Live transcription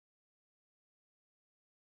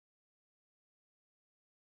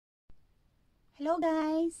Hello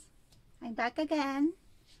guys, I'm back again,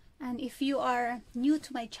 and if you are new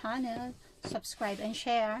to my channel, subscribe and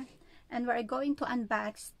share. And we're going to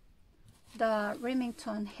unbox the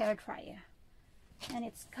Remington hair dryer, and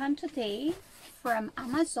it's come today from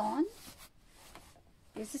Amazon.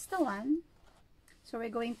 This is the one, so we're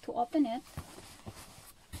going to open it.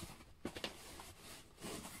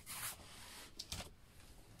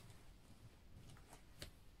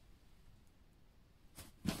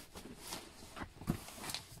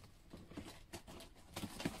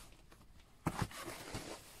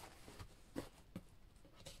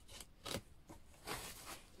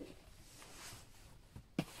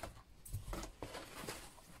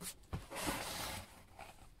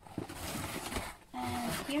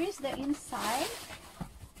 Here is the inside.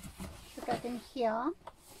 Look at in here.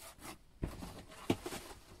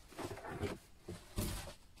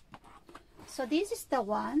 So this is the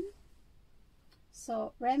one.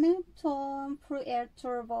 So Remington Pro Air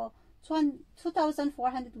Turbo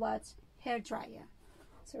 2400 watts hair dryer.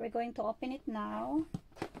 So we're going to open it now.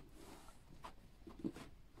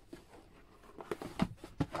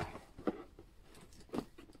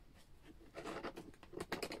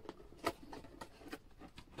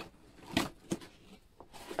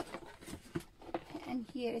 And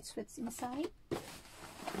here it's what's inside.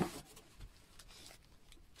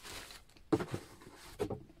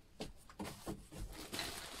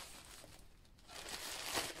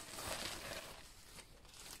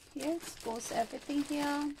 Here it goes everything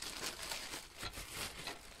here.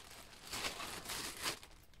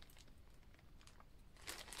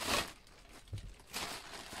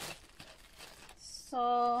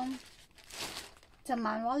 So the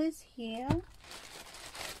manual is here.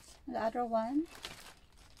 The other one.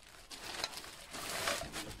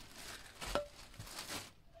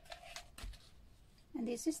 And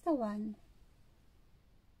this is the one.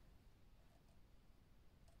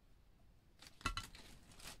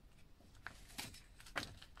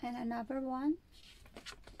 And another one.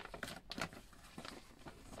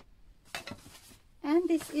 And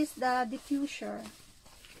this is the diffuser.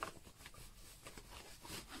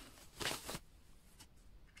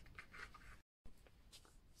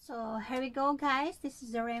 So here we go guys, this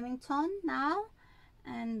is the Remington now,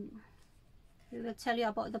 and we will tell you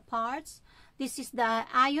about the parts. This is the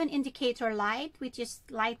ion indicator light, which is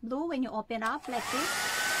light blue when you open up like this.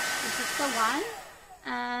 This is the one.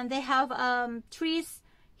 And they have trees,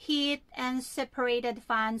 heat, and separated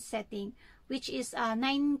fan setting, which is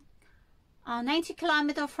 90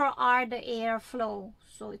 km/h the air flow.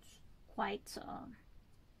 So it's quite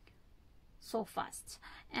so fast.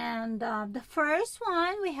 And the first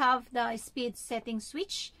one, we have the speed setting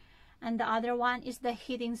switch, and the other one is the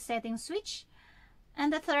heating setting switch,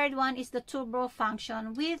 and the third one is the turbo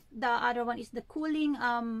function, with the other one is the cooling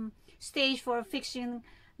stage for fixing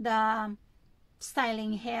the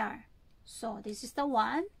styling hair. So this is the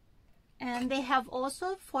one. And they have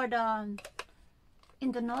also for the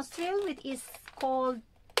in the nozzle, which is called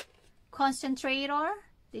concentrator.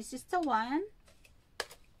 This is the one.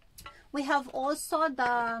 We have also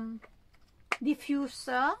the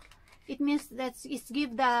diffuser. It means that it's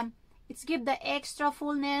give the extra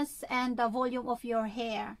fullness and the volume of your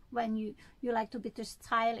hair when you like to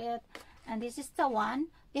style it. And this is the one.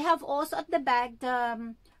 They have also at the back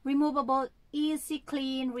the removable easy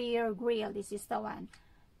clean rear grill. This is the one.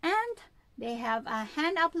 And they have a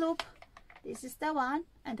hand up loop. This is the one.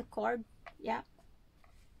 And the cord. Yeah.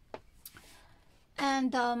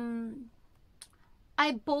 And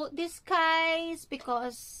I bought these guys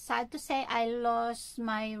because, sad to say, I lost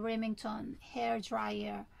my Remington hair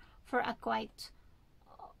dryer for a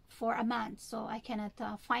month, so I cannot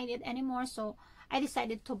find it anymore. So I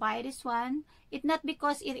decided to buy this one. It's not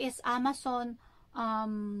because it is Amazon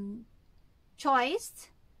choice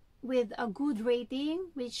with a good rating,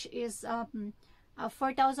 which is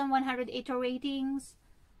 4,180 ratings,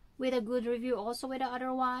 with a good review also with the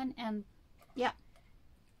other one. And yeah.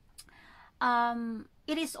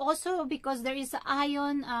 It is also because there is an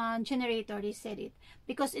ion generator. They said it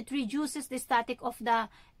because it reduces the static of the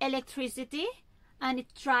electricity, and it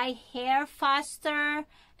dry hair faster,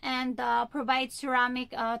 and provides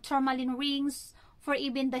ceramic tourmaline rings for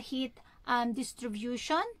even the heat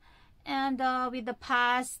distribution. And with the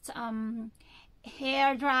past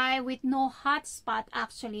hair dry with no hot spot,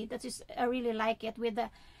 actually that is, I really like it, with the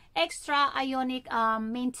extra ionic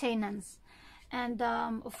maintenance. And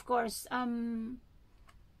of course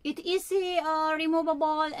it easy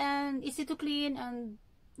removable and easy to clean, and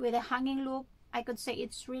with a hanging loop. I could say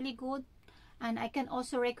it's really good, and I can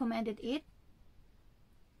also recommend it.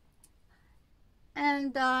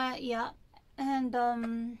 And yeah, and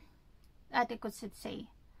I think I should say.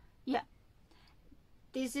 Yeah.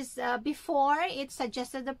 This is before it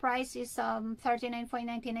suggested the price is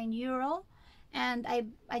 39.99 euro, and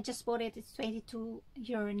I just bought it. It's 22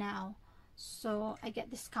 euro now, so I get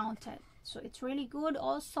discounted. So it's really good.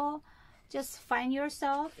 Also, just find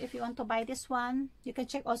yourself if you want to buy this one. You can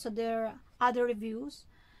check also their other reviews.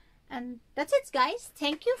 And that's it, guys.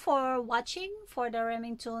 Thank you for watching for the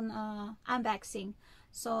Remington unboxing.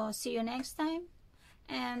 So see you next time,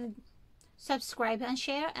 and subscribe and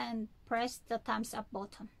share and press the thumbs up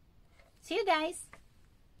button. See you guys.